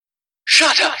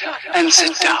Shut up and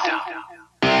sit down.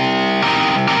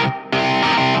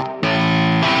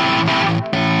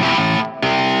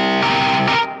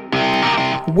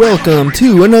 Welcome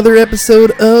to another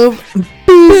episode of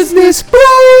Business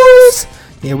Bros.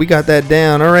 Yeah, we got that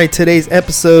down. All right, today's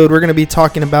episode, we're going to be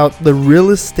talking about the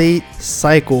real estate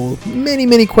cycle.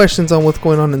 Many questions on what's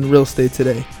going on in real estate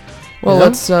today. Well,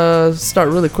 let's start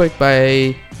really quick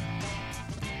by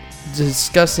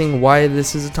discussing why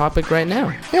this is a topic right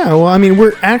now. Yeah, well, I mean,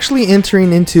 we're actually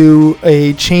entering into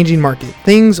a changing market.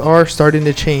 Things are starting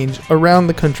to change around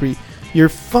the country. You're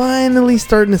finally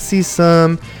starting to see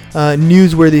some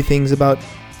newsworthy things about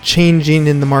changing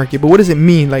in the market. But what does it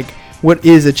mean? Like, what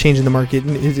is a change in the market?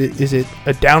 Is it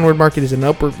a downward market? Is it an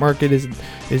upward market? Is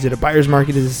it a buyer's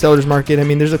market? Is it a seller's market? I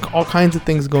mean, there's all kinds of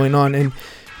things going on. And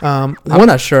I'm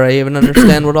not sure I even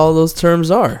understand what all those terms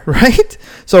are. Right?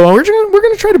 So we're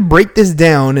gonna try to break this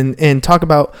down and talk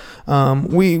about.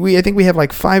 I think we have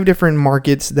like 5 different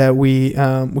markets that we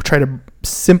try to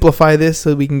simplify this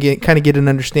so we can get an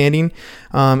understanding.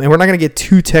 And we're not gonna get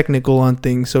too technical on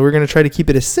things. So we're gonna try to keep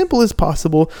it as simple as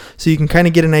possible so you can kind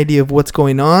of get an idea of what's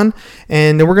going on.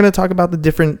 And then we're gonna talk about the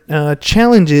different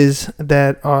challenges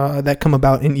that come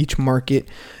about in each market.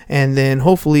 And then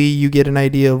hopefully you get an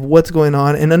idea of what's going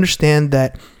on and understand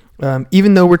that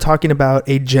even though we're talking about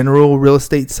a general real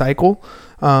estate cycle,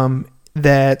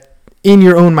 that in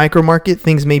your own micro market,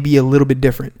 things may be a little bit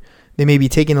different. They may be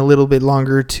taking a little bit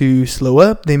longer to slow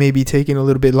up. They may be taking a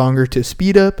little bit longer to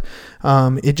speed up.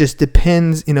 It just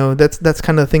depends. That's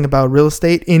kind of the thing about real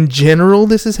estate. In general,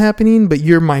 this is happening, but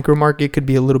your micro market could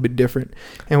be a little bit different.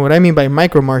 And what I mean by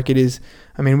micro market is,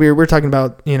 I mean, we're talking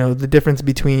about, the difference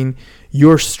between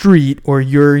your street or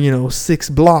your, 6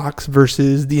 blocks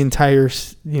versus the entire,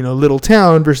 little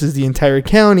town versus the entire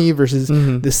county versus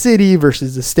the city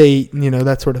versus the state,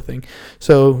 that sort of thing.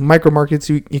 So micro markets,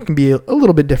 it can be a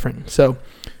little bit different. So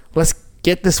let's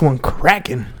get this one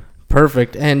cracking.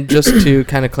 Perfect. And just to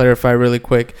kind of clarify really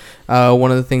quick, one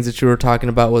of the things that you were talking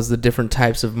about was the different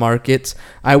types of markets.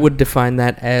 I would define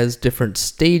that as different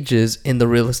stages in the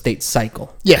real estate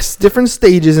cycle. Yes, different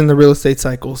stages in the real estate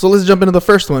cycle. So let's jump into the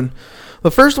first one.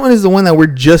 The first one is the one that we're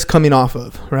just coming off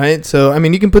of, right? So, I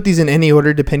mean, you can put these in any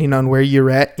order depending on where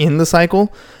you're at in the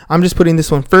cycle. I'm just putting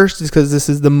this one first just because this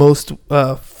is the most,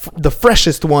 the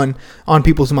freshest one on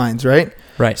people's minds, right?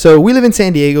 Right. So we live in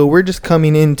San Diego. We're just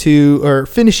coming into or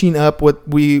finishing up what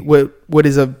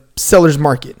is a seller's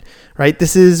market, right?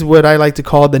 This is what I like to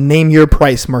call the name your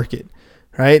price market,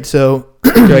 right? So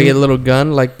do I get a little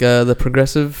gun like the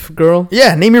Progressive girl?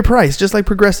 Yeah, name your price, just like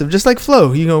Progressive, just like Flow.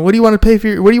 What do you want to pay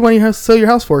for? What do you want to sell your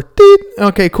house for? Deet.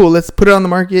 Okay, cool. Let's put it on the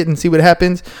market and see what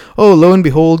happens. Oh, lo and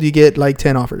behold, you get like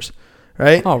 10 offers,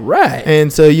 right? All right.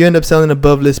 And so you end up selling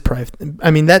above list price.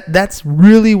 I mean, that's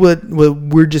really what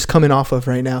we're just coming off of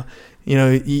right now.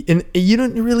 And you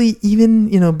don't really even,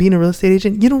 being a real estate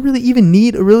agent, you don't really even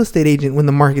need a real estate agent when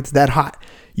the market's that hot.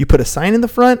 You put a sign in the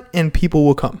front and people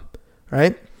will come,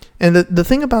 right? And the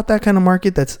thing about that kind of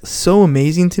market that's so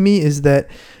amazing to me is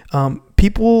that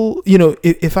people,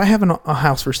 if I have a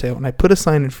house for sale and I put a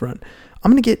sign in front, I'm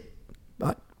going to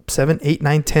get 7, 8,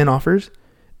 9, 10 offers.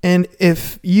 And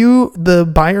if you, the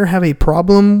buyer, have a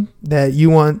problem that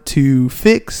you want to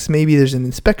fix, maybe there's an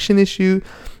inspection issue,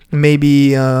 maybe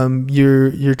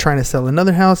you're trying to sell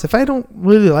another house. If I don't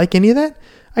really like any of that,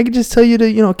 I could just tell you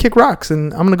to, kick rocks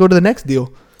and I'm going to go to the next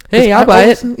deal. Hey, I'll buy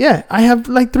it. Yeah, I have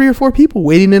like 3 or 4 people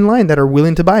waiting in line that are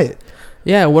willing to buy it.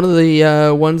 Yeah, one of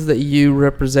the ones that you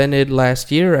represented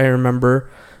last year, I remember,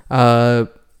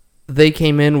 they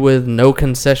came in with no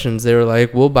concessions. They were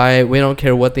like, we'll buy it. We don't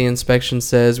care what the inspection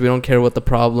says. We don't care what the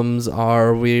problems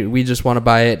are. We just want to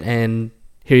buy it, and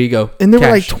here you go. And they were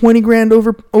like 20 grand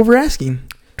over asking.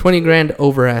 20 grand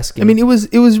over asking. I mean, it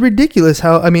was ridiculous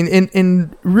how, I mean,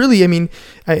 and really, I mean,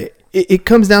 it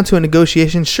comes down to a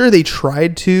negotiation. Sure, they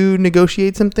tried to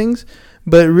negotiate some things,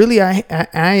 but really, I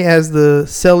as the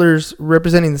sellers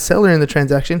representing the seller in the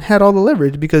transaction had all the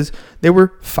leverage because there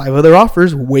were 5 other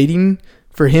offers waiting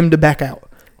for him to back out.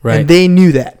 Right. And they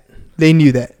knew that.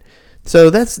 So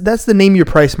that's the name your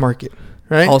price market,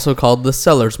 right? Also called the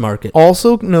seller's market.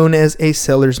 Also known as a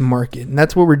seller's market. And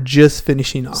that's what we're just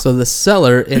finishing off. So the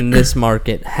seller in this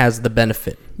market has the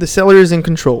benefit. The seller is in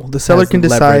control. The seller can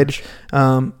decide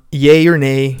yay or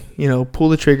nay, pull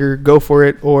the trigger, go for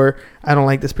it, or I don't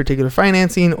like this particular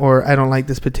financing, or I don't like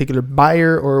this particular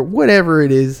buyer, or whatever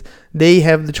it is. They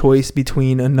have the choice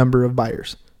between a number of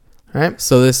buyers. Right?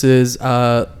 So this is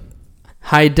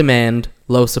high demand,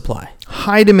 low supply.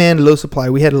 high demand, low supply.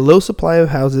 We had a low supply of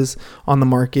houses on the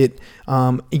market,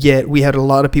 yet we had a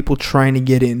lot of people trying to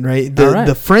get in, right?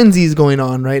 The frenzy is going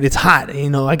on, right? It's hot. You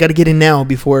know, I got to get in now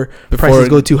before prices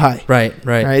go too high. Right.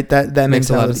 That makes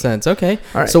a lot of sense. Okay.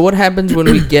 All right. So what happens when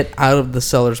we get out of the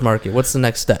seller's market? What's the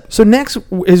next step? So next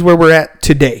is where we're at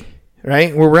today.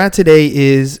 Right, where we're at today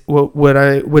is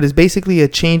what is basically a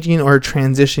changing or a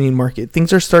transitioning market.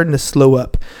 Things are starting to slow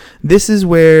up. This is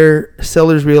where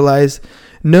sellers realize,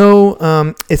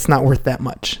 no, it's not worth that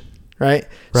much. Right.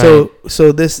 So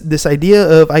this idea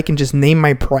of I can just name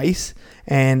my price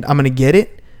and I'm gonna get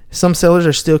it. Some sellers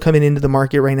are still coming into the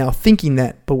market right now thinking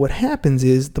that, but what happens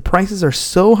is the prices are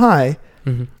so high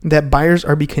that buyers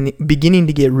are beginning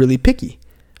to get really picky.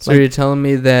 So you're telling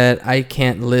me that I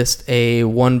can't list a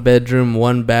 1-bedroom,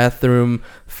 1-bathroom,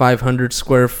 500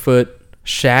 square foot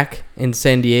shack in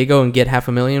San Diego and get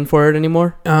 $500,000 for it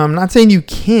anymore? I'm not saying you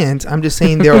can't. I'm just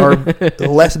saying there are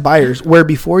less buyers. Where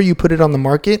before you put it on the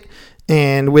market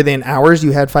and within hours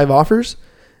you had 5 offers,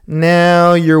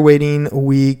 now you're waiting a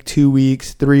week, 2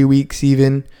 weeks, 3 weeks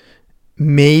even.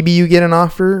 Maybe you get an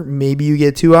offer, maybe you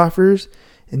get 2 offers,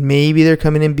 and maybe they're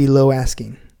coming in below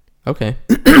asking. Okay.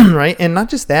 Right. And not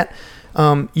just that,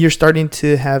 you're starting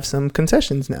to have some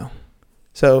concessions now.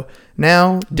 So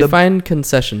now define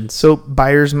concessions. So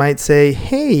buyers might say,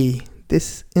 hey,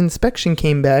 this inspection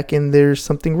came back and there's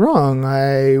something wrong.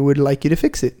 I would like you to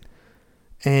fix it.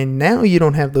 And now you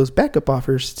don't have those backup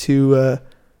offers to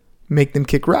make them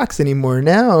kick rocks anymore.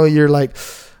 Now you're like,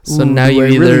 so now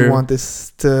you really want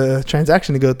this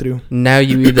transaction to go through. Now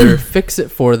you either fix it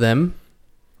for them,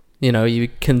 you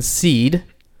concede,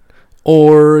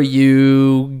 or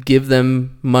you give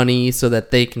them money so that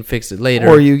they can fix it later.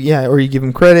 Or you give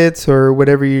them credits or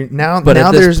whatever now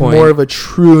there's point, more of a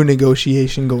true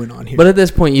negotiation going on here. But at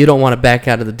this point you don't want to back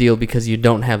out of the deal because you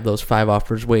don't have those 5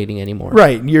 offers waiting anymore.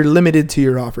 Right. You're limited to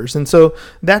your offers. And so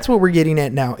that's what we're getting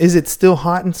at now. Is it still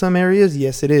hot in some areas?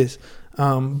 Yes, it is.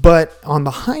 But on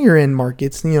the higher end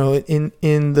markets, in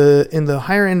the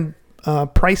higher end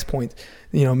price points,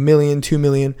 $1 million, $2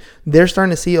 million, they're starting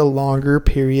to see a longer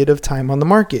period of time on the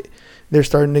market. They're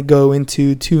starting to go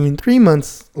into 2 and 3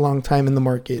 months long time in the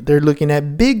market. They're looking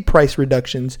at big price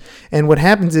reductions. And what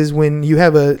happens is when you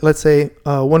have let's say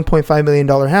a $1.5 million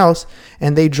house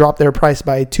and they drop their price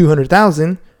by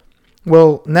 $200,000,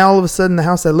 well, now all of a sudden the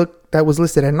house that was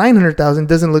listed at $900,000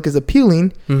 doesn't look as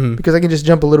appealing because I can just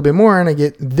jump a little bit more and I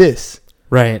get this.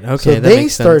 Right. Okay. So they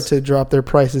start to drop their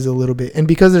prices a little bit. And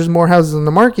because there's more houses on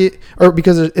the market, or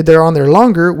because they're on there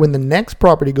longer, when the next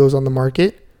property goes on the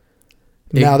market,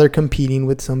 now they're competing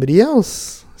with somebody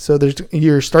else. So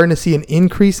you're starting to see an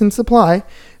increase in supply.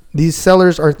 These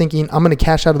sellers are thinking, I'm going to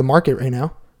cash out of the market right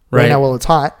now. Right now while it's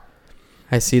hot.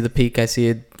 I see the peak. I see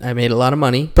it. I made a lot of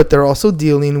money. But they're also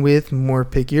dealing with more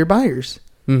pickier buyers.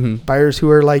 Buyers who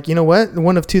are like, you know what?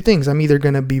 One of 2 things. I'm either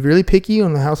going to be really picky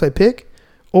on the house I pick,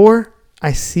 or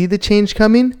I see the change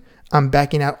coming, I'm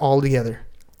backing out altogether.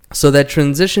 So that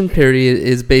transition period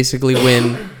is basically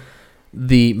when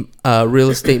the real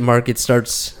estate market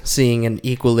starts seeing an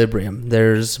equilibrium.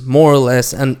 There's more or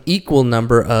less an equal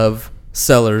number of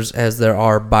sellers as there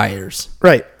are buyers.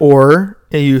 Right. Or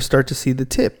you start to see the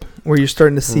tip, where you're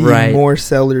starting to see more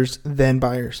sellers than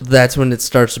buyers. That's when it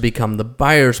starts to become the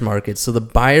buyer's market. So the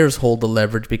buyers hold the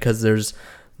leverage because there's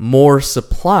more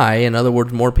supply. In other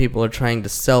words, more people are trying to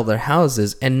sell their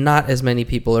houses and not as many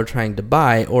people are trying to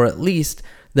buy, or at least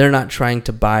they're not trying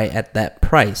to buy at that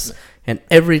price. And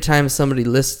every time somebody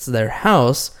lists their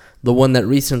house, the one that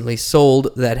recently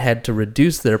sold that had to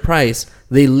reduce their price,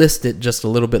 they list it just a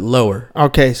little bit lower.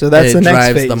 Okay, so that's the next phase.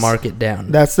 It drives the market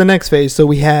down. That's the next phase. So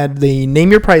we had the name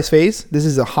your price phase. This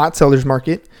is a hot seller's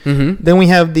market. Then we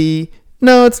have the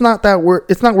no, it's not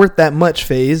worth that much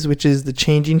phase, which is the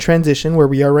changing transition where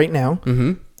we are right now.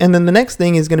 And then the next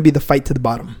thing is going to be the fight to the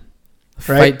bottom.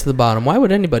 Right? Fight to the bottom. Why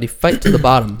would anybody fight to the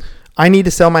bottom? I need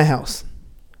to sell my house.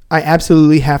 I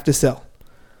absolutely have to sell.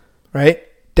 Right?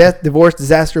 Death, divorce,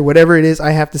 disaster, whatever it is,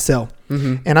 I have to sell.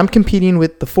 And I'm competing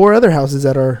with the 4 other houses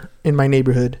that are in my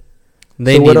neighborhood.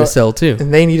 They need to sell too.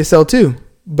 And they need to sell too.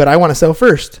 But I want to sell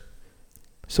first.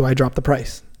 So I drop the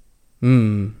price.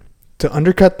 To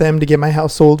undercut them to get my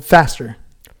house sold faster.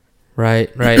 Right.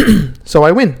 So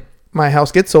I win. My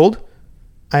house gets sold.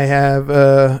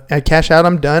 I cash out.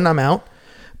 I'm done. I'm out.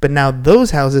 But now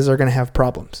those houses are going to have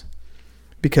problems.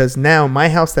 Because now my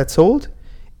house that's sold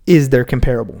is their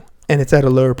comparable. And it's at a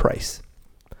lower price.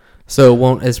 So it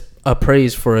won't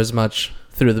appraise for as much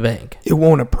through the bank. It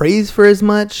won't appraise for as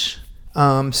much.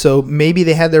 So maybe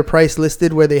they had their price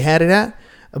listed where they had it at.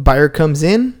 A buyer comes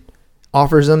in,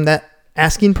 offers them that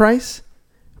asking price,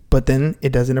 but then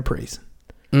it doesn't appraise.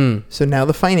 So now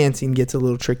the financing gets a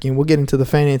little tricky, and we'll get into the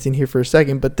financing here for a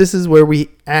second, but this is where we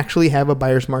actually have a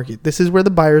buyer's market. This is where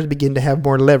the buyers begin to have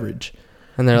more leverage.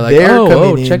 And they're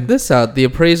like, check this out. The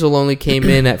appraisal only came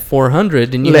in at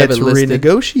 400 and you have it listed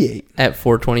renegotiate at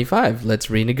 425. Let's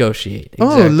renegotiate.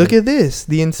 Exactly. Oh, look at this.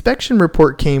 The inspection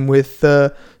report came with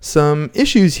some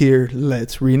issues here.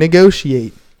 Let's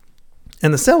renegotiate.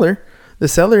 And the seller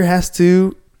has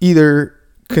to either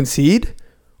concede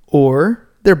or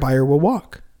their buyer will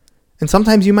walk. And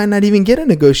sometimes you might not even get a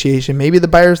negotiation. Maybe the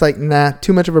buyer's like, nah,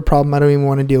 too much of a problem. I don't even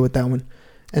want to deal with that one.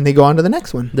 And they go on to the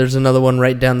next one. There's another one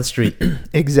right down the street.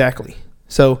 Exactly.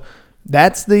 So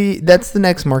that's the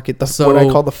next market, what I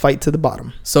call the fight to the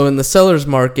bottom. So in the seller's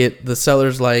market, the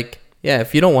seller's like, yeah,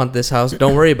 if you don't want this house,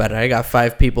 don't worry about it. I got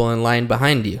 5 people in line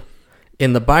behind you.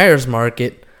 In the buyer's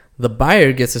market, the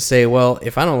buyer gets to say, well,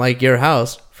 if I don't like your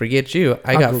house, forget you.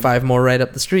 I got 5 more right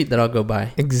up the street that I'll go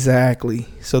buy. Exactly.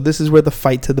 So this is where the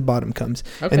fight to the bottom comes.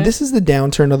 Okay. And this is the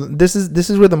downturn this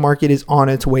is where the market is on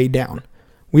its way down.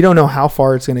 We don't know how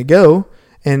far it's going to go,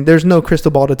 and there's no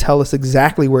crystal ball to tell us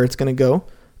exactly where it's going to go.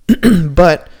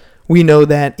 But we know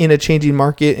that in a changing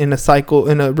market, in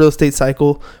a real estate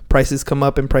cycle, prices come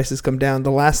up and prices come down.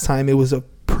 The last time it was a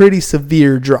pretty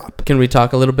severe drop. Can we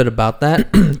talk a little bit about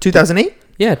that? 2008?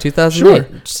 Yeah, 2008.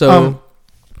 Sure. So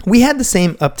we had the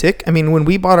same uptick. I mean, when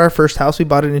we bought our first house, we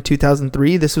bought it in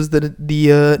 2003. This was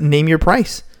the name your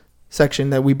price section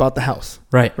that we bought the house.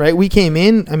 Right. We came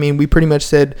in. I mean, we pretty much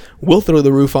said, we'll throw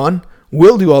the roof on.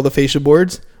 We'll do all the fascia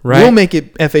boards. Right. We'll make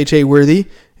it FHA worthy.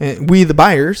 We the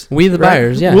buyers.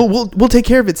 Yeah. We'll take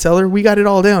care of it, seller. We got it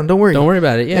all down. Don't worry. Don't worry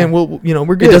about it. Yeah. And we're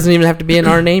good. It doesn't even have to be in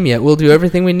our name yet. We'll do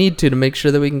everything we need to make sure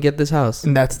that we can get this house.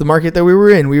 And that's the market that we were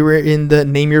in. We were in the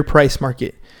name your price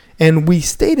market. And we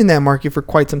stayed in that market for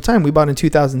quite some time. We bought in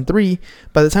 2003.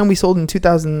 By the time we sold in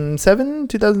 2007,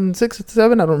 2006,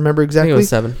 2007, I don't remember exactly. I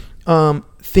think it was 7.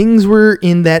 Things were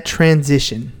in that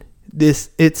transition.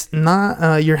 It's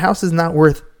not your house is not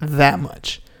worth that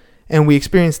much, and we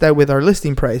experienced that with our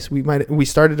listing price. We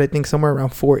started, I think, somewhere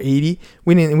around 480.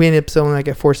 We ended up selling like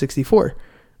at 464.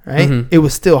 Right? Mm-hmm. It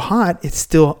was still hot. It's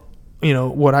still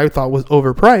what I thought was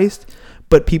overpriced.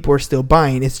 But people are still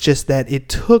buying. It's just that it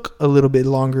took a little bit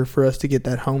longer for us to get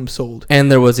that home sold. And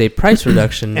there was a price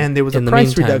reduction. And there was a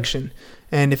price reduction.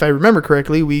 And if I remember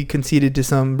correctly, we conceded to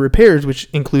some repairs, which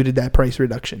included that price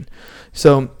reduction.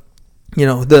 So,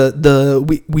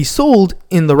 we sold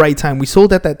in the right time. We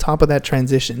sold at that top of that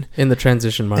transition. In the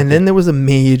transition market. And then there was a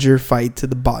major fight to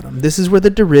the bottom. This is where the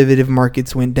derivative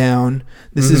markets went down.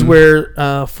 This is where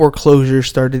foreclosures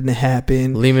started to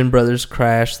happen. Lehman Brothers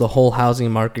crashed. The whole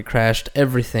housing market crashed.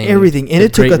 Everything. And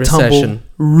it took a tumble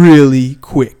really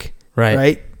quick.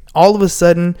 Right? All of a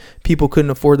sudden, people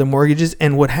couldn't afford the mortgages.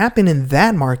 And what happened in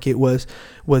that market was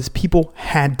people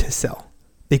had to sell.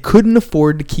 They couldn't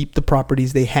afford to keep the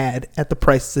properties they had at the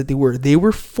prices that they were. They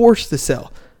were forced to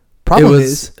sell. It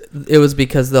was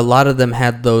because a lot of them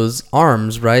had those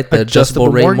ARMs, right? The adjustable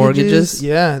rate mortgages.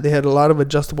 Yeah, they had a lot of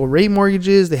adjustable rate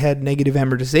mortgages. They had negative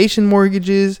amortization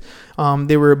mortgages.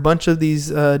 There were a bunch of these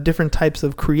different types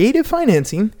of creative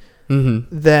financing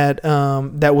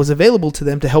that was available to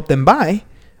them to help them buy.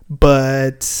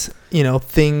 But,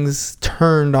 things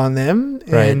turned on them,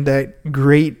 and that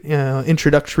great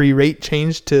introductory rate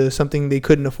changed to something they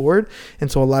couldn't afford. And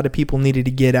so a lot of people needed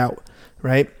to get out,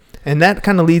 right? And that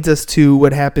kind of leads us to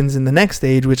what happens in the next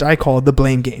stage, which I call the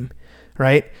blame game,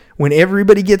 right? When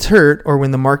everybody gets hurt or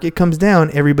when the market comes down,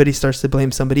 everybody starts to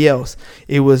blame somebody else.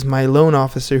 It was my loan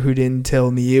officer who didn't tell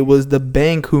me. It was the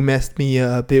bank who messed me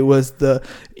up. It was the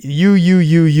you.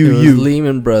 It was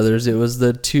Lehman Brothers. It was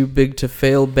the too big to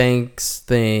fail banks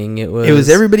thing. It was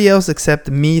everybody else except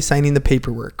me signing the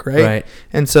paperwork, right? Right.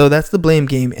 And so that's the blame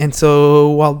game. And so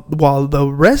while the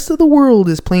rest of the world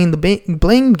is playing the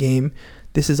blame game,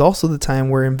 this is also the time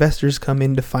where investors come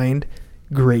in to find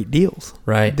great deals.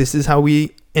 Right. This is how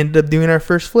we ended up doing our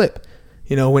first flip.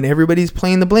 When everybody's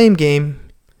playing the blame game,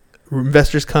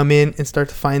 investors come in and start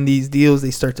to find these deals.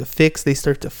 They start to fix. They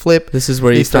start to flip. This is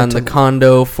where you found the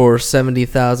condo for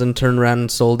 $70,000, turned around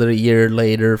and sold it a year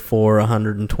later for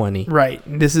 $120,000. Right.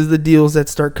 This is the deals that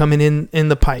start coming in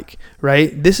the pike.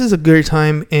 Right. This is a good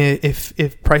time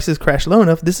if prices crash low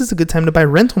enough. This is a good time to buy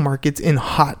rental markets in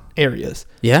hot areas.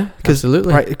 Yeah,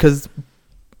 absolutely. Because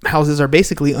houses are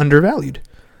basically undervalued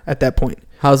at that point.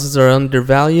 Houses are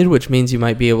undervalued, which means you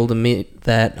might be able to meet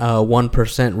that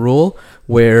 1% rule,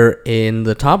 where in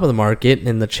the top of the market,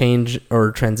 in the change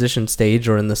or transition stage,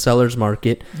 or in the seller's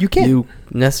market, You can't. You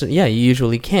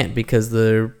usually can't because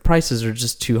the prices are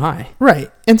just too high.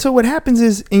 Right. And so what happens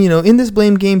is, in this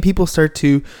blame game, people start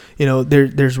to,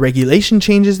 there's regulation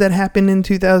changes that happened in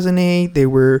 2008. There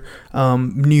were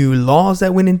new laws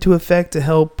that went into effect to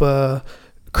help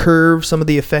curve some of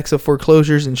the effects of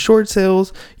foreclosures and short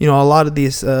sales. A lot of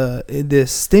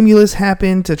this stimulus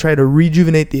happened to try to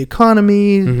rejuvenate the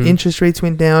economy. Interest rates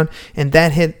went down, and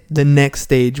that hit the next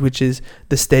stage, which is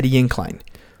the steady incline.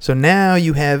 So now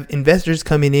you have investors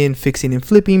coming in, fixing and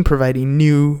flipping, providing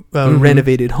new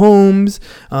renovated homes.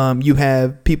 You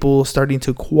have people starting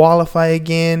to qualify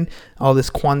again. All this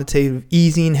quantitative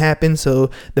easing happened, so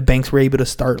the banks were able to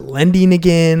start lending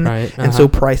again. Right. And so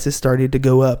prices started to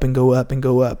go up and go up and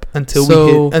go up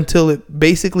until it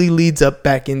basically leads up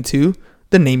back into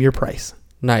the name your price.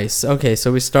 Nice. Okay,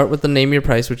 so we start with the name your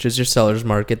price, which is your seller's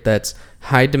market. That's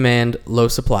high demand, low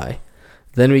supply.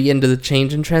 Then we get into the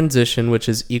change in transition, which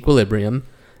is equilibrium.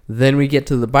 Then we get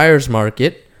to the buyer's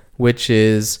market, which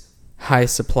is high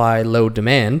supply, low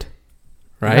demand.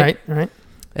 Right.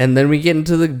 And then we get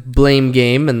into the blame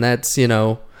game, and that's,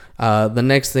 the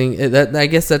next thing. That I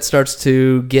guess that starts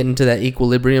to get into that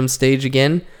equilibrium stage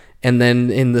again. And then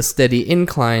in the steady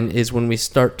incline is when we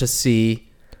start to see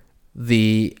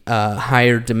the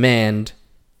higher demand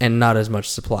and not as much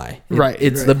supply.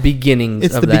 It's the beginnings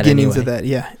of that. It's the beginnings of that.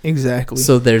 Yeah, exactly.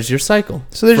 So there's your cycle.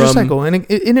 And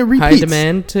it repeats. High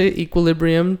demand to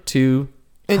equilibrium to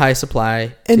high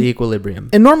supply to equilibrium.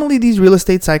 And normally these real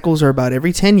estate cycles are about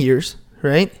every 10 years,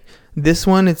 right? This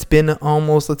one, it's been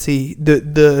almost,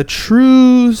 the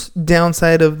true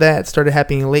downside of that started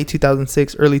happening in late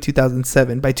 2006, early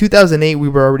 2007. By 2008, we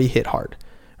were already hit hard.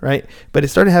 Right, but it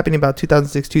started happening about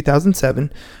 2006,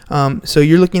 2007. So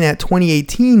you're looking at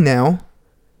 2018 now,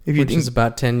 which is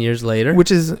about 10 years later. Which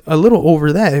is a little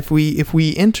over that. If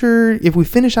we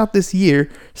finish out this year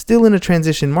still in a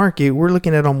transition market, we're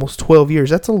looking at almost 12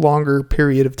 years. That's a longer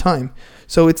period of time.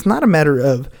 So it's not a matter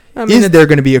of is there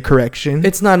going to be a correction?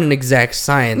 It's not an exact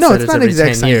science. No, it's not an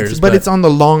exact science, but it's on the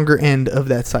longer end of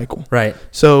that cycle. Right.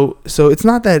 So it's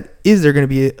not that is there going to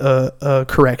be a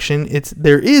correction? It's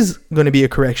there is going to be a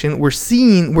correction. We're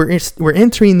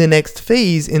entering the next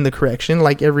phase in the correction,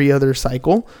 like every other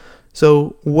cycle.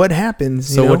 So what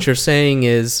happens? So what you're saying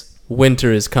is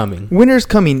winter is coming. Winter's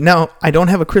coming. Now, I don't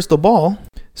have a crystal ball,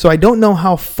 so I don't know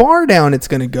how far down it's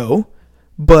going to go.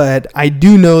 But I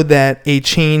do know that a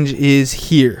change is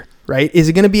here, right? Is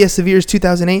it going to be as severe as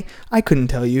 2008? I couldn't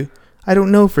tell you. I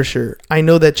don't know for sure. I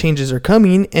know that changes are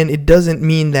coming, and it doesn't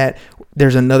mean that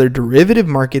there's another derivative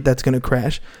market that's going to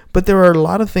crash. But there are a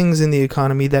lot of things in the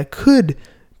economy that could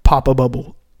pop a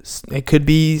bubble. It could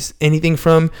be anything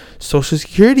from Social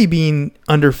Security being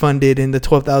underfunded and the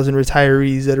 12,000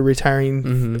 retirees that are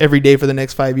retiring every day for the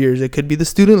next 5 years. It could be the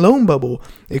student loan bubble.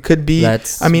 It could be,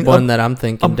 one that I'm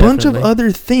thinking. Bunch of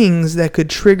other things that could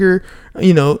trigger,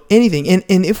 anything.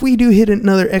 And if we do hit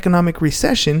another economic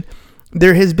recession,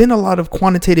 there has been a lot of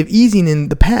quantitative easing in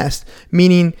the past,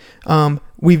 meaning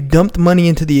we've dumped money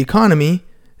into the economy.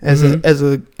 As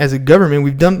a government,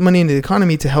 we've dumped money into the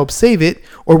economy to help save it,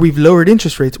 or we've lowered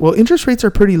interest rates. Well, interest rates are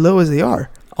pretty low as they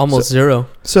are. Almost zero.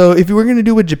 So if you were going to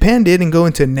do what Japan did and go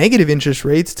into negative interest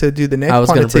rates to do the next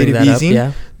quantitative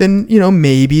easing, then,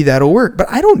 maybe that'll work.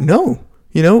 But I don't know.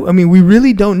 We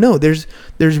really don't know. There's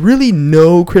really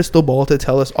no crystal ball to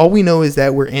tell us. All we know is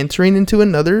that we're entering into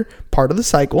another part of the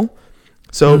cycle.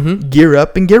 So gear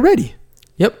up and get ready.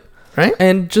 Yep. Right?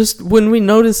 And just when we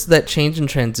notice that change in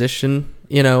transition,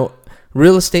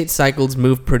 real estate cycles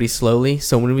move pretty slowly.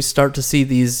 So when we start to see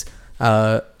these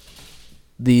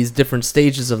different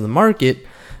stages of the market,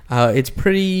 it's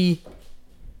pretty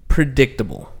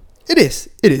predictable. It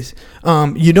is.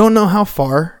 You don't know how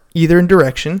far either in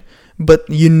direction, but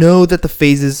you know that the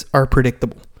phases are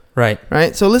predictable.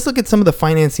 Right. So let's look at some of the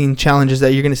financing challenges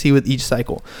that you're going to see with each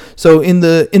cycle. So in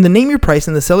the name your price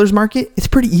in the seller's market, it's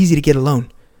pretty easy to get a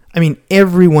loan.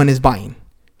 Everyone is buying.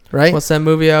 Right? What's that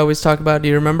movie I always talk about? Do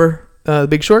you remember? The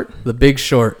Big Short? The Big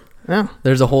Short. Yeah.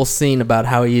 There's a whole scene about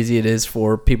how easy it is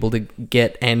for people to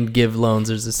get and give loans.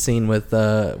 There's a scene with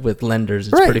lenders.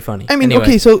 It's pretty funny. Anyway.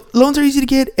 Okay, so loans are easy to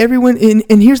get. Everyone,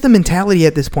 and here's the mentality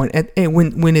at this point.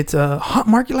 When it's a hot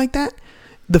market like that,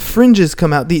 the fringes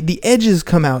come out, the edges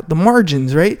come out, the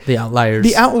margins, right? The outliers.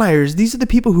 The outliers. These are the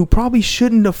people who probably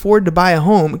shouldn't afford to buy a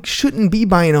home, shouldn't be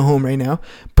buying a home right now,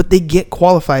 but they get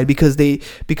qualified because the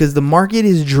market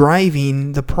is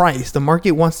driving the price. The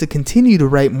market wants to continue to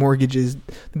write mortgages.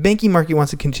 The banking market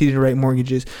wants to continue to write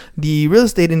mortgages. The real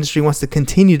estate industry wants to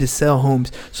continue to sell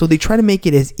homes. So they try to make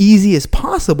it as easy as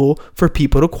possible for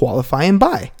people to qualify and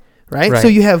buy, right? So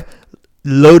you have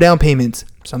low down payments,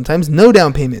 sometimes no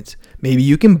down payments. Maybe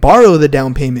you can borrow the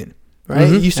down payment, right?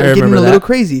 You start getting a little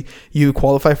crazy. You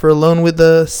qualify for a loan with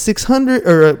a 600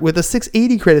 or with a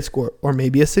 680 credit score, or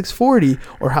maybe a 640,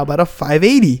 or how about a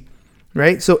 580,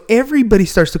 right? So everybody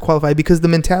starts to qualify because the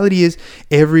mentality is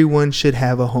everyone should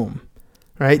have a home,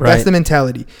 right? That's the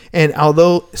mentality. And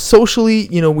although socially,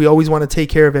 we always want to take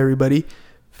care of everybody,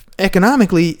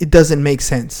 economically, it doesn't make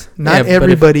sense. Not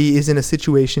everybody is in a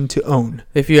situation to own.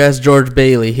 If you ask George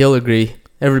Bailey, he'll agree.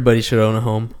 Everybody should own a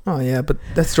home. Oh, yeah, but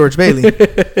that's George Bailey.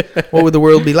 What would the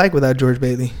world be like without George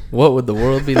Bailey? What would the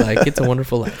world be like? It's a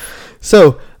Wonderful Life.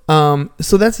 So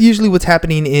that's usually what's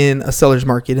happening in a seller's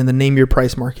market, in the name your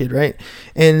price market, right?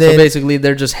 And then, so basically,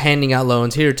 they're just handing out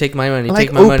loans. Here, take my money. Like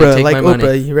take my Oprah, money. Take like my Oprah,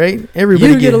 money. Right?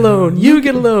 Everybody You get a loan. You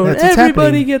get a loan. That's what's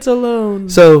Everybody happening. gets a loan.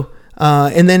 So.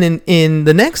 And then in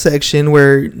the next section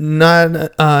where no,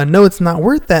 it's not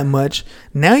worth that much.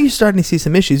 Now you're starting to see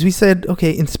some issues. We said,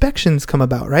 okay, inspections come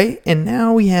about, right? And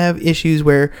now we have issues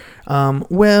where,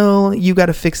 you got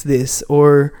to fix this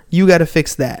or you got to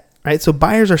fix that, right? So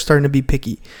buyers are starting to be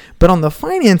picky. But on the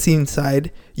financing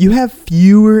side, you have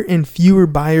fewer and fewer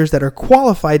buyers that are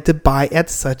qualified to buy at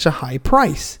such a high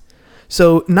price.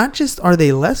 So not just are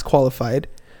they less qualified,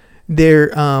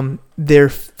 they're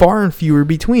far and fewer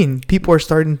between. People are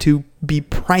starting to be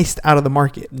priced out of the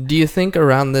market. Do you think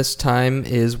around this time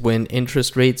is when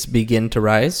interest rates begin to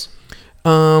rise?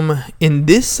 In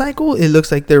this cycle, it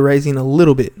looks like they're rising a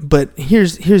little bit. But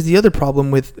here's the other problem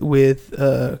with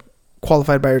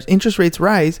qualified buyers. Interest rates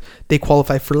rise, they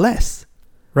qualify for less.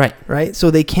 Right.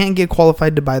 So they can't get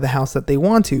qualified to buy the house that they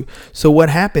want to. So what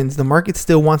happens? The market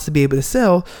still wants to be able to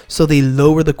sell, so they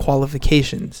lower the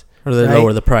qualifications. Or they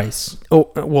lower the price.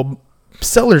 Oh, well,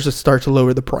 sellers start to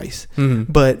lower the price,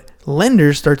 but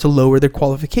lenders start to lower their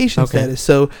qualification status.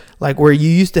 So like where you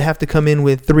used to have to come in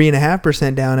with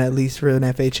 3.5% down, at least for an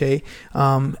FHA,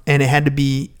 and it had to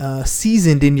be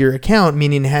seasoned in your account,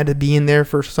 meaning it had to be in there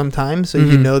for some time. So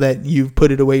you know that you've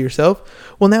put it away yourself.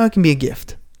 Well, now it can be a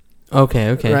gift.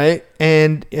 Okay. Right?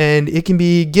 And it can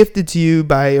be gifted to you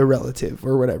by a relative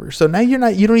or whatever. So now you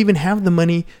don't even have the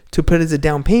money to put as a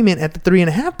down payment at the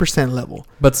 3.5% level.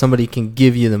 But somebody can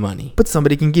give you the money.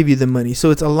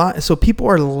 So it's a lot. So people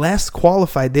are less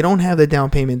qualified. They don't have the down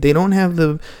payment. They don't have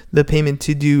the payment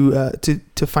to do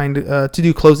to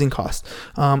do closing costs.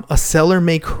 A seller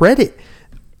may credit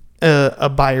a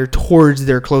buyer towards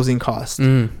their closing costs,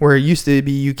 where it used to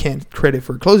be you can't credit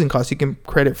for closing costs. You can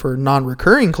credit for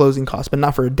non-recurring closing costs, but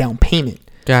not for a down payment.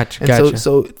 Gotcha.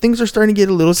 So things are starting to get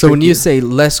a little So trickier. when you say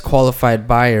less qualified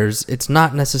buyers, it's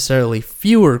not necessarily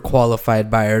fewer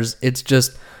qualified buyers. It's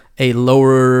just a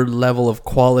lower level of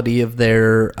quality of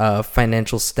their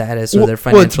financial status or their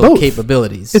financial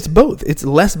capabilities. It's both. It's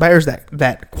less buyers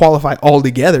that qualify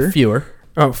altogether. Fewer,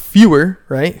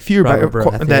 right? Fewer buyers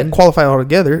that qualify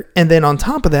altogether. And then on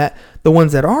top of that, the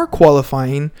ones that are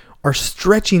qualifying are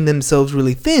stretching themselves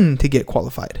really thin to get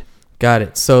qualified. Got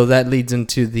it. So that leads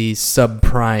into the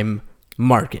subprime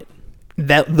market.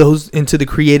 Those into the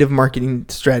creative marketing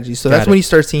strategies. So that's when you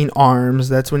start seeing ARMs.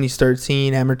 That's when you start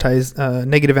seeing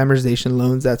negative amortization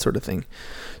loans, that sort of thing.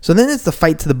 So then it's the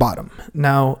fight to the bottom.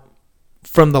 Now,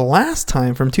 from the last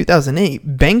time, from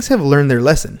 2008, banks have learned their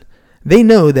lesson. They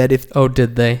know that if... Oh,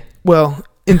 did they? Well,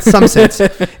 in some sense.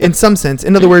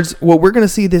 In other words, what we're going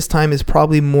to see this time is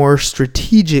probably more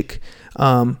strategic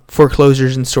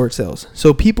foreclosures and short sales.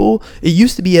 So it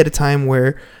used to be at a time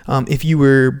where if you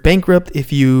were bankrupt,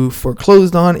 if you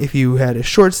foreclosed on, if you had a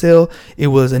short sale, it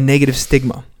was a negative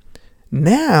stigma.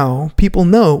 Now, people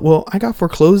know, well, I got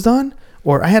foreclosed on,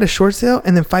 or I had a short sale,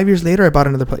 and then 5 years later, I bought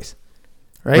another place.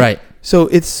 Right? So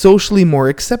it's socially more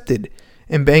accepted.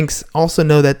 And banks also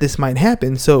know that this might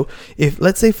happen. So if,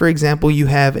 let's say, for example, you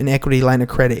have an equity line of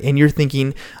credit and you're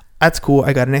thinking, that's cool,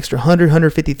 I got an extra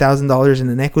 $150,000 in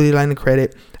an equity line of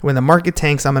credit. When the market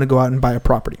tanks, I'm going to go out and buy a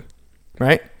property.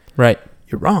 Right?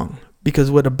 You're wrong. Because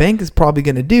what a bank is probably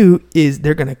going to do is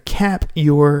they're going to cap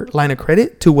your line of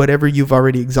credit to whatever you've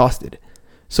already exhausted.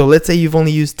 So let's say you've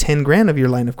only used 10 grand of your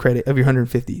line of credit of your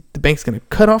 150. The bank's going to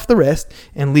cut off the rest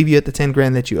and leave you at the 10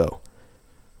 grand that you owe.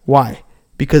 Why?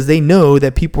 Because they know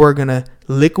that people are going to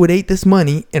liquidate this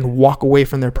money and walk away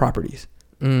from their properties.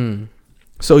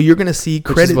 So you're going to see Which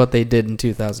credit. is what they did in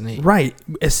 2008. Right.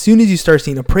 As soon as you start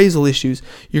seeing appraisal issues,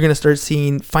 you're going to start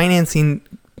seeing financing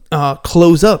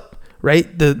close up.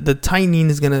 Right. The tightening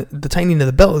of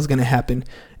the belt is going to happen.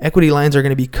 Equity lines are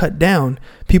going to be cut down.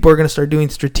 People are going to start doing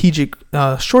strategic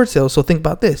short sales. So think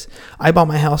about this. I bought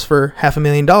my house for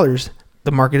 $500,000.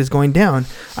 The market is going down.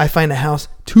 I find a house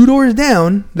 2 doors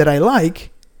down that I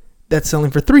like that's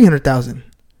selling for $300,000.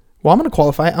 Well, I'm going to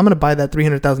qualify. I'm going to buy that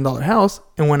 $300,000 house,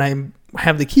 and when I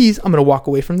have the keys, I'm going to walk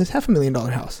away from this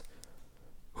 $500,000 house.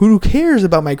 Who cares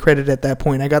about my credit at that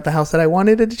point? I got the house that I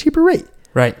wanted at a cheaper rate.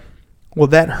 Right. Well,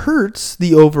 that hurts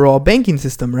the overall banking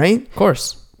system, right? Of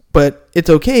course. But it's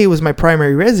okay. It was my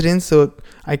primary residence, so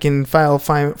I can file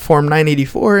Form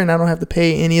 984, and I don't have to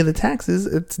pay any of the taxes.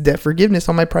 It's debt forgiveness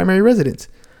on my primary residence.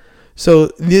 So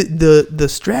the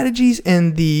strategies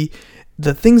and the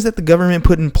things that the government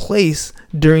put in place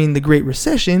during the Great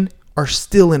Recession are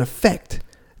still in effect.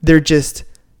 They're just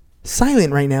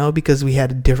silent right now because we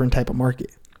had a different type of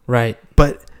market. Right.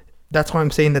 But that's why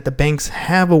I'm saying that the banks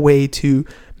have a way to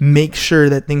make sure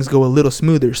that things go a little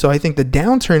smoother. So I think the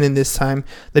downturn in this time,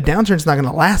 the downturn's not going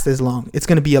to last as long. It's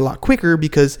going to be a lot quicker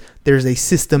because there's a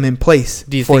system in place.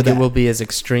 Do you think it will be as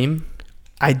extreme?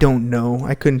 I don't know.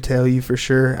 I couldn't tell you for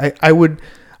sure. I would...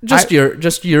 Just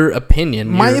your opinion.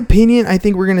 My opinion, I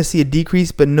think we're going to see a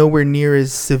decrease, but nowhere near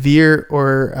as severe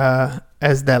or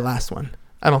as that last one.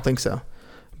 I don't think so.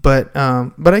 But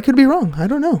I could be wrong. I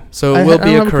don't know. So it will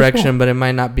be a correction, but it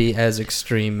might not be as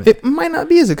extreme. It might not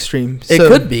be as extreme. It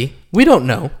could be. We don't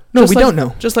know. No, we don't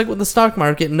know. Just like with the stock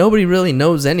market, nobody really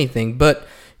knows anything. But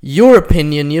your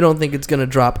opinion, you don't think it's going to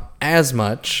drop as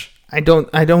much. I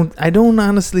don't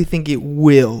honestly think it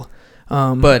will.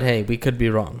 But hey, we could be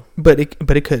wrong. But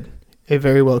it could. It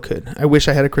very well could. I wish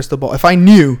I had a crystal ball. If I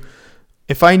knew,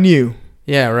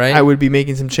 yeah, right. I would be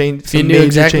making some change. If you knew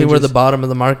exactly where the bottom of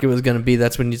the market was going to be,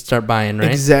 that's when you'd start buying, right?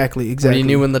 Exactly. When you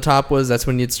knew when the top was, that's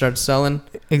when you'd start selling.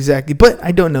 Exactly. But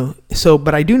I don't know.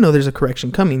 But I do know there's a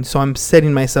correction coming. So I'm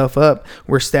setting myself up.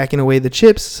 We're stacking away the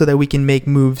chips so that we can make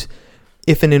moves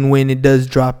if and when it does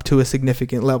drop to a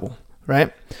significant level.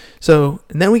 Right? So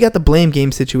and then we got the blame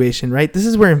game situation, right? This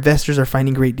is where investors are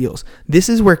finding great deals. This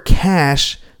is where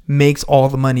cash makes all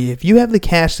the money. If you have the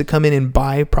cash to come in and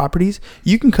buy properties,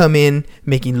 you can come in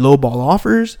making lowball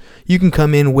offers. You can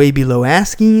come in way below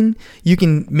asking. You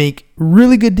can make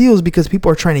really good deals because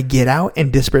people are trying to get out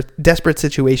in desperate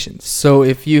situations. So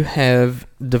if you have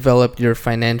developed your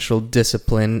financial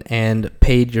discipline and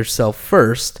paid yourself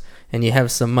first, and you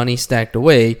have some money stacked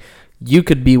away, you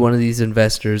could be one of these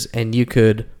investors and you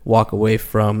could walk away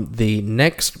from the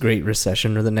next Great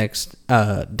Recession or the next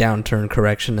downturn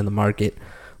correction in the market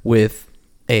with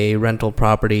a rental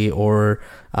property or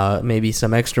maybe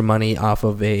some extra money off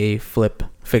of a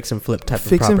fix and flip type of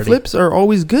property. Fix and flips are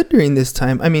always good during this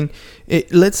time. I mean,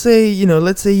 let's say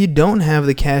you don't have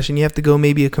the cash and you have to go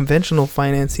maybe a conventional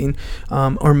financing,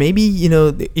 or maybe,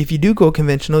 if you do go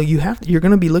conventional, you're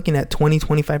going to be looking at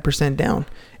 20-25% down.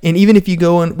 And even if you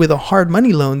go in with a hard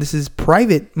money loan, this is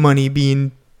private money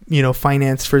being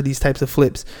financed for these types of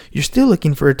flips, you're still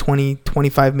looking for a 20,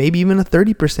 25, maybe even a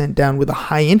 30% down with a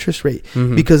high interest rate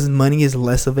because money is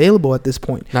less available at this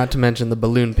point. Not to mention the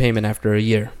balloon payment after a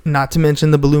year.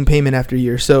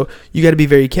 So you got to be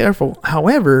very careful.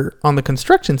 However, on the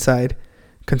construction side,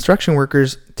 construction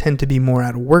workers tend to be more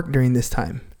out of work during this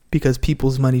time because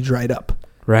people's money dried up.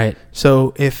 Right.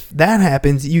 So if that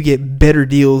happens, you get better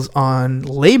deals on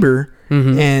labor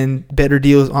and better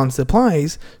deals on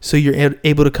supplies. So you're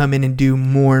able to come in and do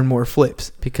more and more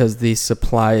flips. Because the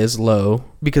supply is low.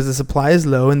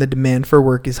 And the demand for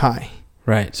work is high.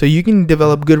 Right. So you can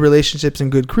develop good relationships and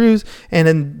good crews. And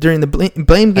then during the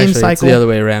blame game cycle. It's the other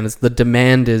way around. It's the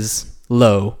demand is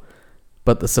low,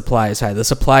 but the supply is high. The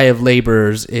supply of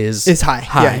laborers is high.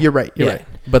 Yeah, you're right. You're right.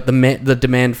 But the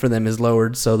demand for them is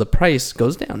lowered, so the price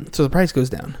goes down.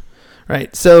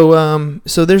 Right. So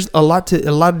there's a lot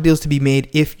of deals to be made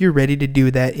if you're ready to do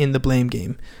that in the blame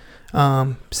game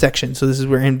section. So this is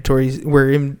where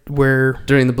where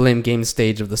during the blame game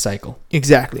stage of the cycle.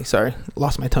 Exactly. Sorry,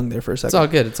 lost my tongue there for a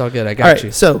second. It's all good. I got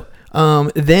you. So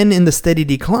then in the steady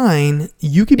decline,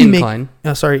 you could be incline.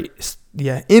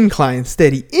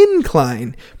 Steady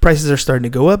incline. Prices are starting to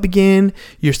go up again.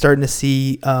 You're starting to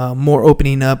see more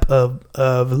opening up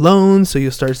of loans. So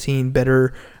you'll start seeing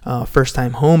better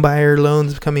first-time home buyer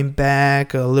loans coming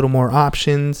back, a little more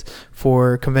options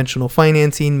for conventional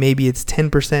financing. Maybe it's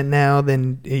 10% now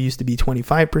than it used to be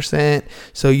 25%.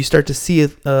 So you start to see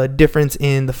a difference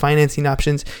in the financing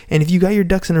options. And if you got your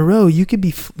ducks in a row, you could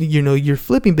be, your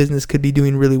flipping business could be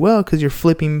doing really well because you're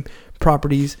flipping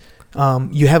properties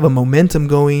You have a momentum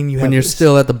going. When you're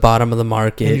still at the bottom of the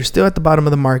market. And you're still at the bottom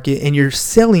of the market, and you're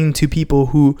selling to people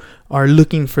who are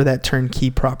looking for that turnkey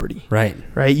property. Right.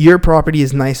 Your property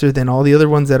is nicer than all the other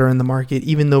ones that are in the market.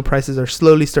 Even though prices are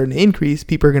slowly starting to increase,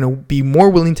 people are going to be more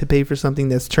willing to pay for something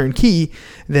that's turnkey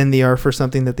than they are for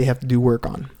something that they have to do work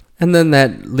on. And then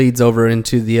that leads over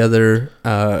into the other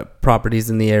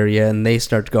properties in the area, and they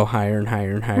start to go higher and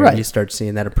higher and higher. Right. And you start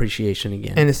seeing that appreciation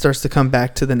again. And it starts to come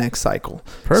back to the next cycle.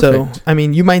 Perfect. So, I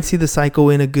mean, you might see the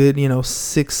cycle in a good,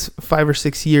 5 or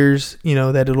 6 years,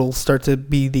 that it'll start to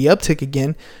be the uptick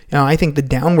again. I think the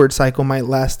downward cycle might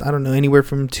last, anywhere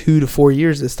from 2 to 4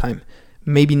 years this time.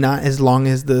 Maybe not as long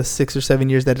as the 6 or 7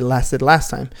 years that it lasted last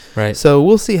time. Right. So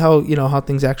we'll see how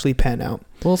things actually pan out.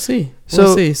 We'll see.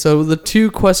 We'll see. So the 2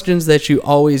 questions that you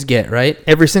always get, right?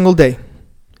 Every single day.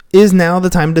 Is now the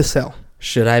time to sell?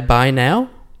 Should I buy now?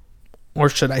 Or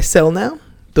should I sell now?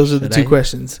 Those are the 2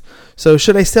 questions. So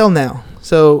should I sell now?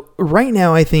 So right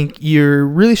now, I think you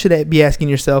really should be asking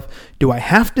yourself, do I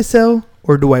have to sell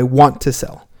or do I want to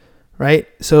sell? Right?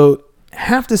 So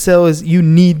have to sell is you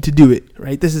need to do it,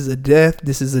 right? This is a death.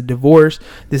 This is a divorce.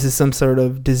 This is some sort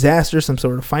of disaster, some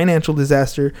sort of financial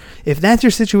disaster. If that's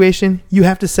your situation, you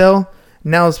have to sell.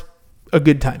 Now's a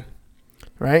good time,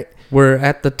 right? We're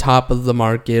at the top of the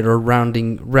market or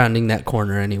rounding that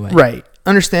corner anyway. Right.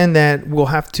 Understand that we'll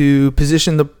have to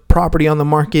position the property on the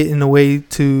market in a way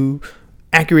to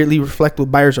accurately reflect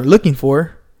what buyers are looking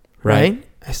for, right?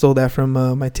 I stole that from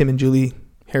my Tim and Julie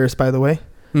Harris, by the way.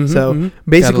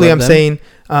 Basically, I'm saying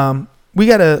we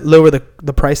got to lower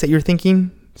the price that you're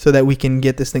thinking so that we can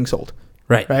get this thing sold.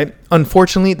 Right.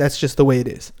 Unfortunately, that's just the way it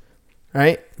is.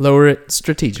 Right. Lower it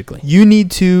strategically. You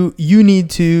need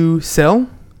to sell.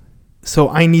 So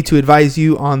I need to advise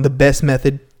you on the best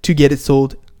method to get it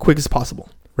sold quick as possible.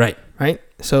 Right.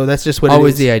 So that's just what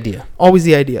always it is. Always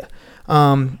the idea.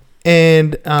 So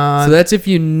that's if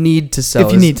you need to sell.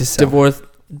 If you need to sell.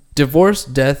 Divorce,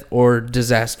 death, or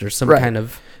disaster, kind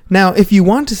of. Now, if you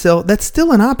want to sell, that's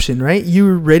still an option, right?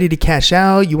 You're ready to cash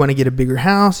out. You want to get a bigger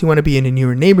house. You want to be in a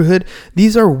newer neighborhood.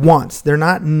 These are wants. They're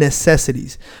not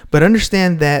necessities. But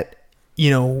understand that,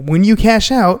 when you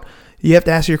cash out, you have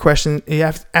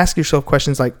to ask yourself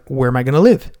questions like, where am I going to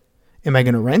live? Am I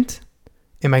going to rent?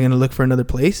 Am I going to look for another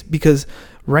place? Because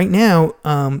right now,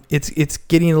 it's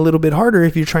getting a little bit harder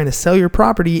if you're trying to sell your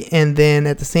property and then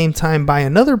at the same time buy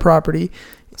another property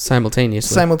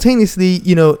simultaneously.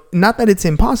 Not that it's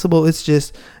impossible, it's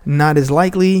just not as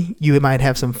likely. You might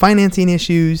have some financing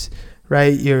issues,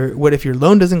 right? What if your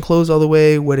loan doesn't close all the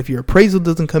way? What if your appraisal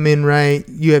doesn't come in right?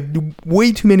 You have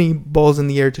way too many balls in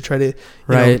the air to try to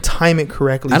time it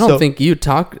correctly. I don't think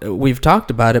we've talked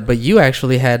about it, but you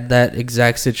actually had that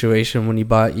exact situation when you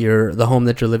bought the home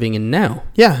that you're living in now.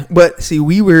 Yeah, but see,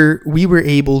 we were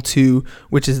able to,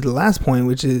 which is the last point,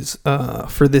 which is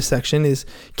for this section, is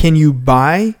can you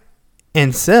buy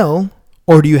and sell,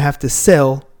 or do you have to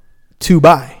sell to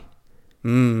buy?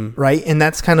 Right. And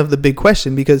that's kind of the big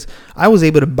question, because I was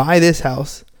able to buy this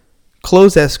house,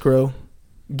 close escrow,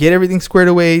 get everything squared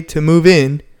away to move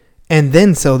in, and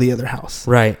then sell the other house.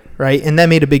 Right. And that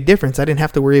made a big difference. I didn't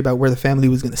have to worry about where the family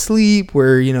was going to sleep,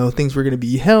 where, things were going to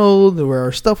be held, where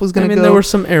our stuff was going to go. There were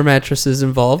some air mattresses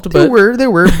involved, but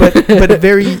there were, but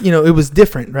very, it was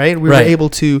different, right? We were able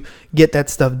to get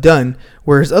that stuff done,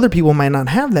 whereas other people might not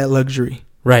have that luxury.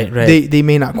 Right. They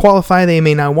may not qualify. They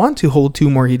may not want to hold 2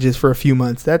 mortgages for a few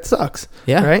months. That sucks.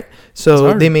 Yeah. Right.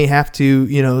 So they may have to,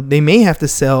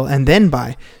 sell and then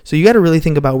buy. So you got to really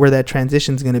think about where that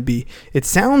transition is going to be. It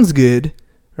sounds good,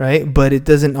 right? But it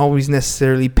doesn't always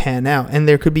necessarily pan out. And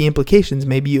there could be implications.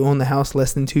 Maybe you own the house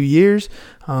less than 2 years.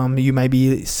 You might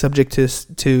be subject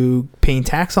to paying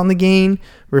tax on the gain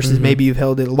versus maybe you've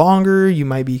held it longer. You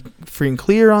might be free and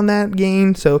clear on that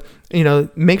gain. So,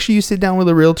 make sure you sit down with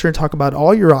a realtor and talk about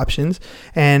all your options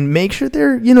and make sure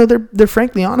they're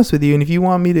frankly honest with you. And if you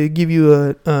want me to give you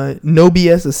a no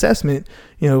BS assessment,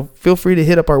 feel free to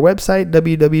hit up our website,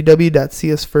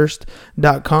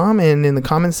 www.csfirst.com, and in the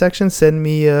comments section, send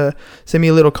me a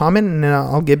little comment, and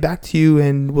I'll get back to you,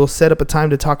 and we'll set up a time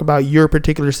to talk about your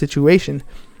particular situation.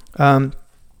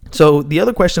 So the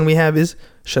other question we have is,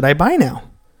 should I buy now?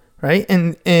 Right?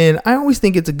 And I always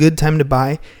think it's a good time to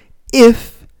buy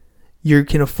if you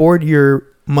can afford your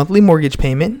monthly mortgage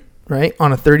payment, right,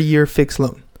 on a 30-year fixed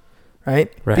loan,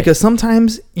 right? Because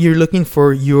sometimes you're looking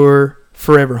for your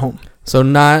forever home. So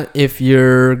not if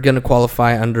you're going to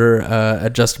qualify under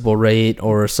adjustable rate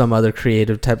or some other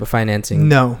creative type of financing.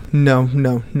 No.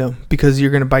 Because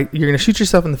you're going to shoot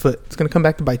yourself in the foot. It's going to come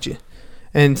back to bite you.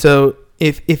 And so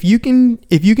if you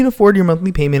can afford your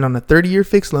monthly payment on a 30-year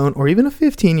fixed loan or even a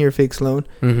 15-year fixed loan,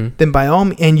 then by all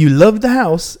means, and you love the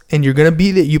house and you're gonna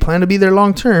be there, you plan to be there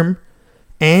long term,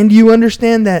 and you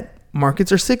understand that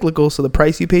markets are cyclical, so the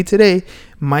price you pay today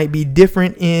might be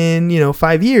different in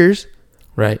 5 years,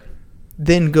 right?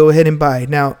 Then go ahead and buy.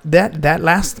 Now that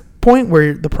last point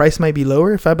where the price might be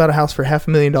lower, if I bought a house for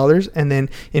 $500,000 and then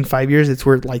in 5 years it's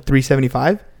worth like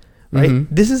 $375,000,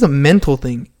 right? This is a mental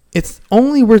thing. It's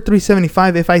only worth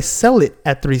 $375,000 if I sell it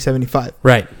at $375,000,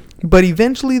 right? But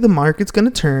eventually the market's going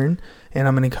to turn and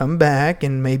I'm going to come back,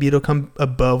 and maybe it'll come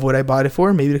above what I bought it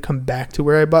for, maybe it'll come back to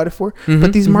where I bought it for.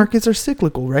 But these markets are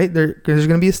cyclical, right? There's going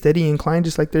to be a steady incline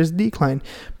just like there's a decline.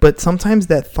 But sometimes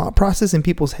that thought process in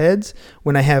people's heads,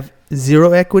 when I have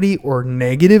zero equity or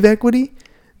negative equity,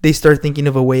 they start thinking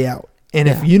of a way out. And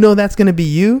if you know that's going to be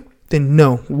you, then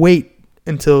no, wait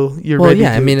until you're ready.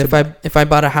 Well, yeah, I mean, if I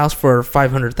bought a house for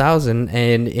 $500,000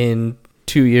 and in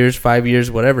 2 years, 5 years,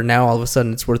 whatever, now all of a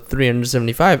sudden it's worth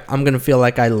 $375,000, I'm going to feel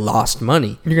like I lost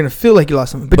money. You're going to feel like you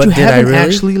lost money, but you haven't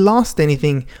actually lost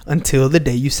anything until the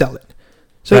day you sell it.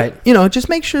 So, just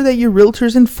make sure that your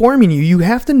realtor's informing you. You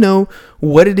have to know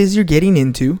what it is you're getting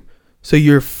into, so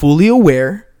you're fully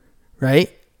aware,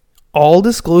 right? All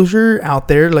disclosure out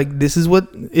there, like this is what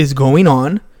is going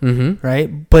on,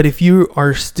 right? But if you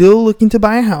are still looking to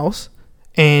buy a house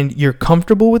and you're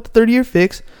comfortable with the 30-year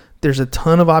fix, there's a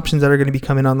ton of options that are going to be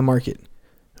coming on the market,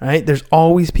 right? There's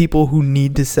always people who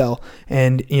need to sell,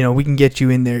 and we can get you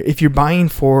in there. If you're buying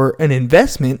for an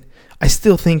investment, I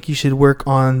still think you should work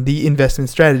on the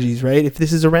investment strategies, right? If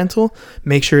this is a rental,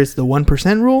 make sure it's the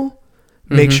 1% rule.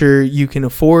 Make sure you can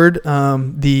afford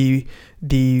the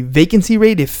vacancy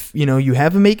rate if you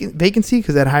have a vacancy,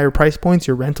 because at higher price points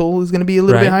your rental is going to be a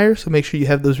little bit higher, so make sure you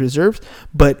have those reserves.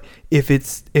 But if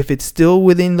it's still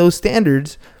within those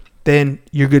standards, then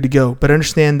you're good to go. But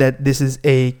understand that this is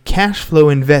a cash flow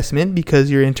investment because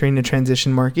you're entering the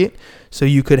transition market, so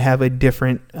you could have a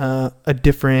different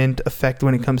effect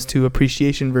when it comes to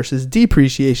appreciation versus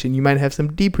depreciation. You might have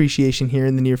some depreciation here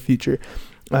in the near future.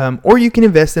 Or you can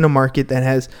invest in a market that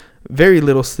has very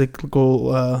little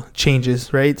cyclical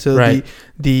changes, right? So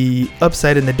the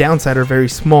upside and the downside are very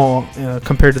small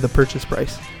compared to the purchase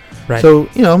price. Right. So,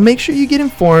 make sure you get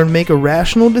informed, make a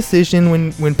rational decision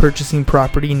when purchasing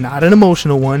property, not an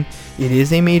emotional one. It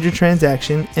is a major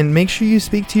transaction, and make sure you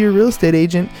speak to your real estate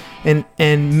agent and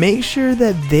make sure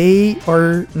that they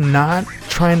are not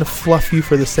trying to fluff you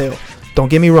for the sale. Don't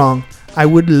get me wrong. I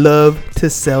would love to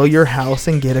sell your house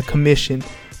and get a commission,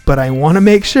 but I want to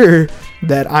make sure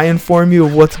that I inform you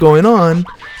of what's going on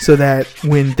so that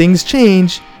when things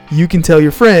change, you can tell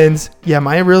your friends, yeah,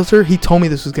 my realtor, he told me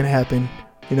this was going to happen.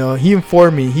 He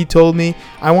informed me. He told me.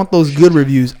 I want those good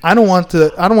reviews. I don't want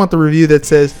the review that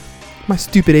says, my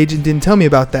stupid agent didn't tell me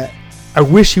about that. I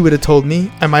wish he would have told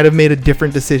me. I might have made a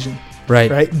different decision.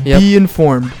 Right? Yep. Be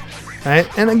informed. Right?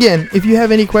 And again, if you have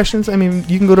any questions,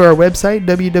 you can go to our website,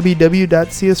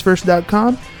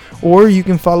 www.seeusfirst.com, or you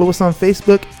can follow us on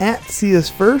Facebook at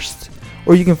 @SeeUsFirst,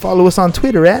 or you can follow us on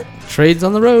Twitter at Trades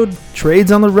on the Road.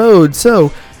 Trades on the Road. So,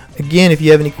 again, if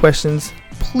you have any questions,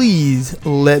 please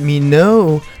let me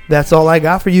know. That's all I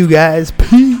got for you guys.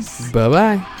 Peace.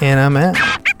 Bye-bye. And I'm out.